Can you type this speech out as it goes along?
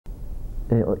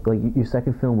like your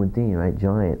second film with Dean, right,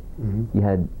 Giant, you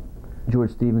had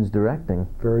George Stevens directing.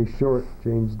 Very short,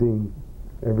 James Dean,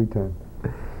 every time.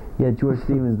 Yeah, George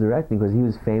Stevens directing because he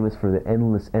was famous for the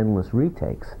endless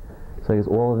retakes. So I guess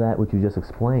all of that, which you just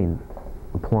explained,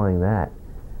 applying that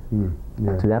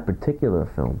to that particular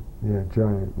film. Yeah,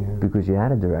 Giant, yeah. Because you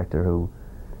had a director who...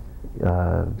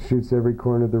 shoots every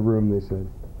corner of the room, they said.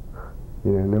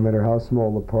 You know, no matter how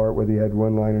small the part, whether he had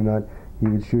one line or not, he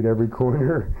would shoot every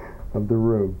corner of the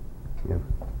room. Yeah.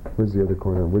 Where's the other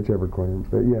corner? Whichever corner.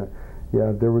 But yeah,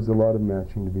 there was a lot of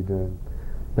matching to be done.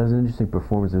 That was an interesting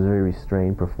performance. It was a very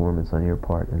restrained performance on your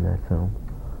part in that film.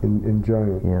 In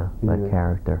Giant. Yeah, that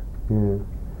character. Yeah.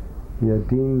 Yeah,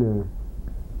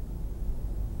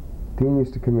 Dean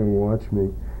used to come in and watch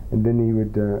me, and then he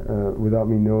would, without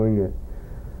me knowing it,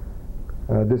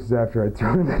 this is after I'd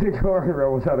thrown him in the car and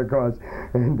ran without a cause,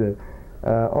 and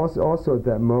also at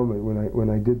that moment when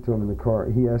I did throw him in the car,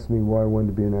 he asked me why I wanted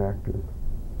to be an actor,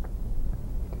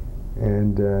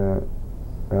 and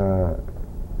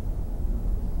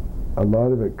a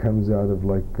lot of it comes out of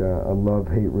like a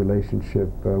love-hate relationship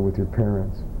with your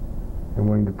parents and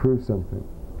wanting to prove something.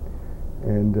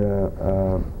 And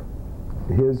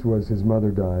his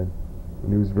mother died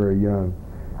when he was very young,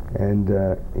 and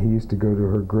he used to go to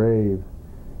her grave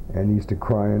and he used to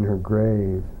cry in her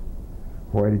grave,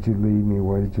 "Why did you leave me?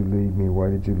 Why did you leave me? Why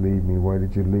did you leave me? Why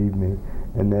did you leave me?"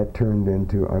 And that turned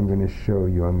into, "I'm going to show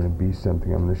you, I'm going to be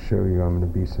something, I'm going to show you, I'm going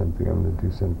to be something, I'm going to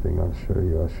do something, I'll show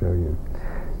you, I'll show you."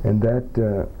 And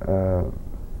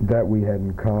that we had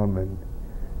in common.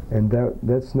 And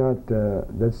that's not a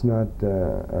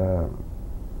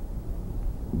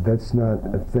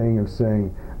thing of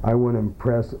saying, I want to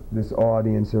impress this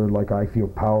audience, or like I feel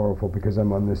powerful because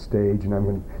I'm on this stage and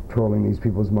I'm controlling these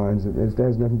people's minds. It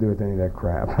has nothing to do with any of that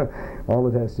crap. All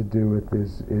it has to do with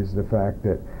is the fact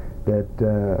that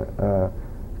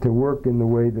to work in the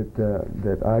way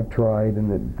that I've tried,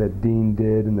 and that Dean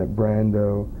did, and that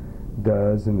Brando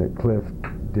does, and that Cliff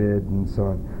did, and so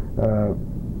on,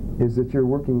 is that you're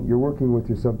working with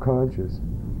your subconscious.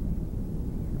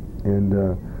 And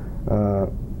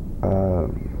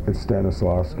it's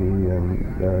Stanislavski,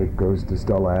 and it goes to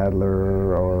Stella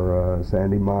Adler, or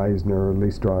Sandy Meisner, or Lee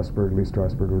Strasberg. Lee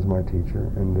Strasberg was my teacher.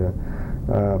 And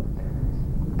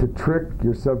to trick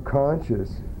your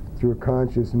subconscious through a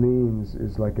conscious means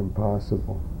is like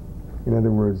impossible. In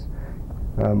other words,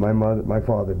 my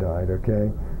father died,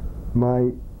 okay?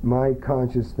 My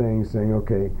conscious thing saying,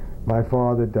 okay, my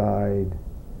father died,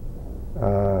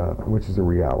 which is a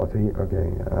reality,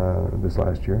 okay, this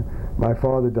last year. My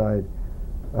father died,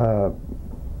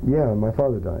 yeah, my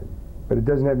father died. But it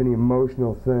doesn't have any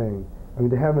emotional thing. I mean,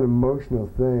 to have an emotional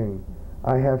thing,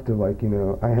 I have to, like, you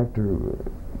know, I have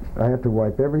to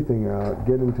wipe everything out,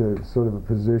 get into sort of a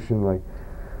position, like,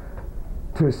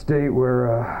 to a state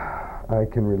where I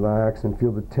can relax and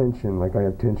feel the tension. Like, I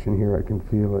have tension here, I can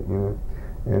feel it, you know,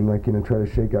 and, like, you know, try to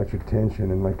shake out your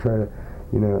tension, and, like, try to,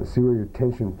 you know, see where your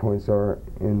tension points are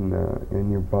in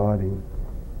your body.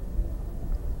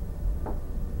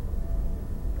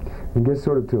 And get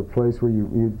sort of to a place where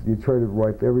you try to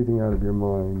wipe everything out of your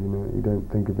mind, you know, you don't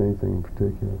think of anything in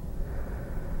particular.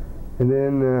 And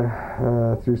then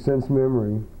through sense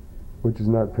memory, which is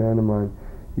not pantomime,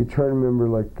 you try to remember,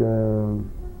 like,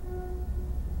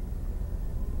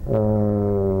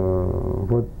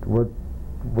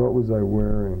 what was I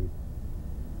wearing?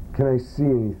 Can I see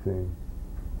anything?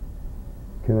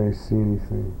 Can I see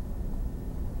anything?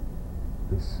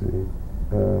 Let's see.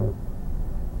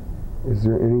 Is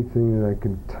there anything that I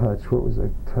can touch? What was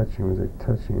I touching? Was I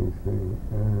touching anything?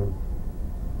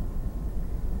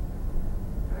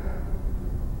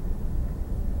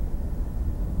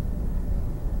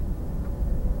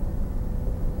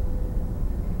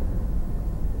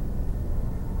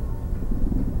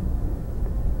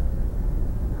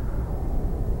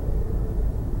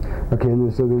 Okay,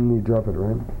 and so then you drop it,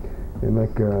 right? And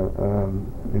like,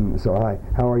 and so hi,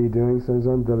 how are you doing? So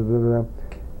on, da da da da.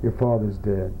 Your father's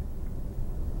dead.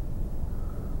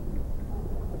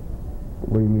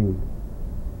 What do you mean?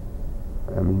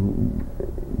 I mean,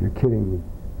 you're kidding me.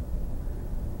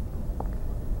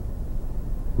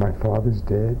 My father's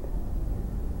dead?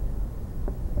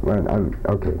 Well,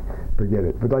 okay, forget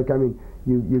it. But, like, I mean,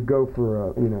 you go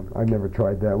for you know, I've never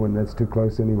tried that one. That's too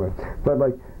close anyway. But,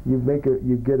 like, you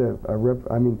get a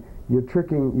I mean, you're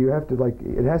tricking. You have to, like,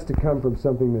 it has to come from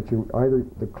something that you either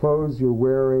the clothes you're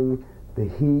wearing, the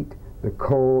heat, the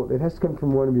cold. It has to come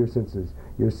from one of your senses.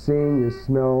 Your seeing, your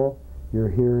smell, your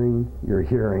hearing, your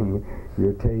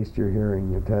taste, your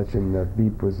hearing, your touch, and the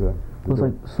beep was a... It was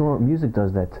like music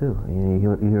does that too. You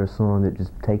know, you hear a song that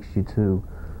just takes you to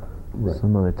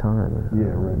some other time.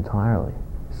 Entirely.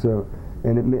 So,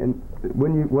 and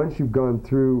once you've gone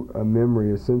through a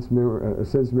memory, a sense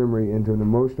memory into an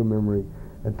emotional memory,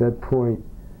 at that point,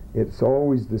 it's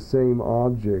always the same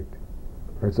object,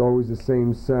 or it's always the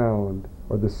same sound,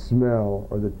 or the smell,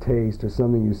 or the taste, or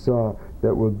something you saw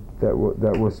that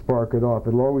will spark it off.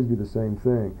 It'll always be the same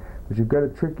thing, but you've got to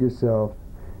trick yourself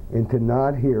into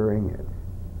not hearing it.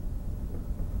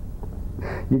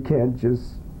 You can't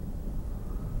just.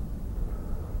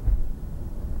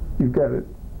 You've got to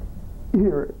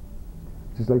hear it,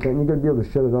 just like that. And you've got to be able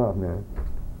to shut it off, man.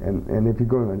 And if you're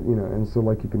going to, and so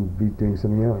like you can be doing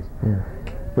something else. Yeah.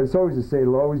 But it's always the same.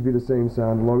 It'll always be the same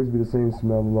sound. It'll always be the same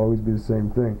smell. It'll always be the same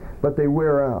thing. But they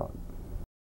wear out.